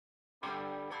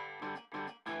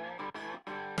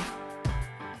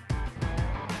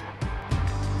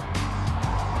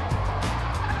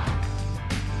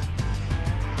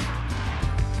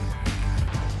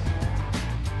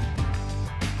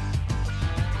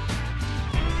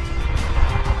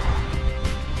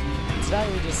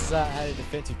Saturday we just had a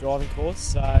defensive driving course,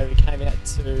 so we came out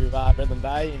to Redland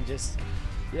Bay and just,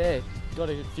 got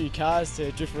a few cars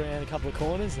to drift around a couple of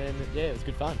corners, and it was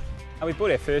good fun. We brought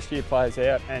our first year players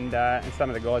out and some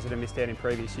of the guys that have missed out in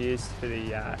previous years to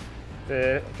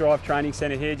the Drive Training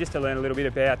Centre here, just to learn a little bit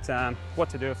about what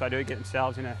to do if they do get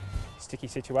themselves in a sticky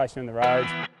situation on the roads.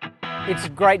 It's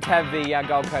great to have the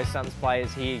Gold Coast SUNS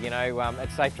players here. You know,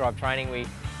 at Safe Drive Training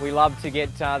we love to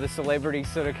get the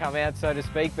celebrities sort of come out, so to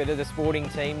speak, but the sporting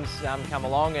teams come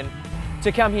along, and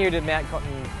to come here to Mount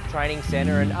Cotton Training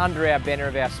Centre and under our banner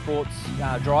of our sports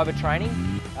driver training,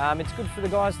 it's good for the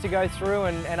guys to go through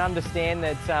and understand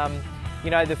that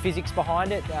you know, the physics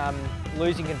behind it,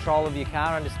 losing control of your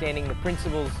car, understanding the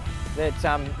principles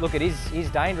that, look, it is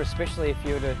dangerous, especially if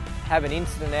you were to have an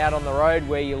incident out on the road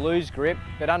where you lose grip,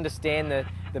 but understand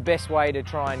the best way to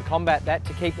try and combat that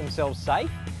to keep themselves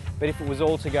safe. But if it was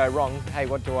all to go wrong, hey,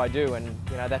 what do I do? And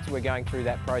you know, that's we're going through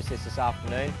that process this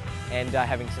afternoon and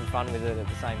having some fun with it at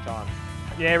the same time.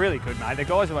 Yeah, really good, mate. The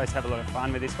guys always have a lot of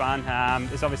fun with this one.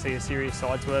 There's obviously a serious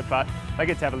side to it, but they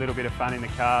get to have a little bit of fun in the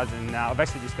cars, and I've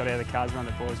actually just got out of the cars and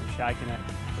the boys are shaking it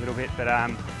a little bit. But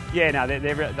yeah, no,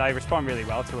 they respond really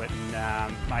well to it,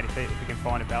 and mate, if we can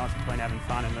find a balance between having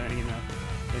fun and learning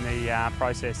in the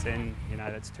process, then you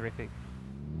know, that's terrific.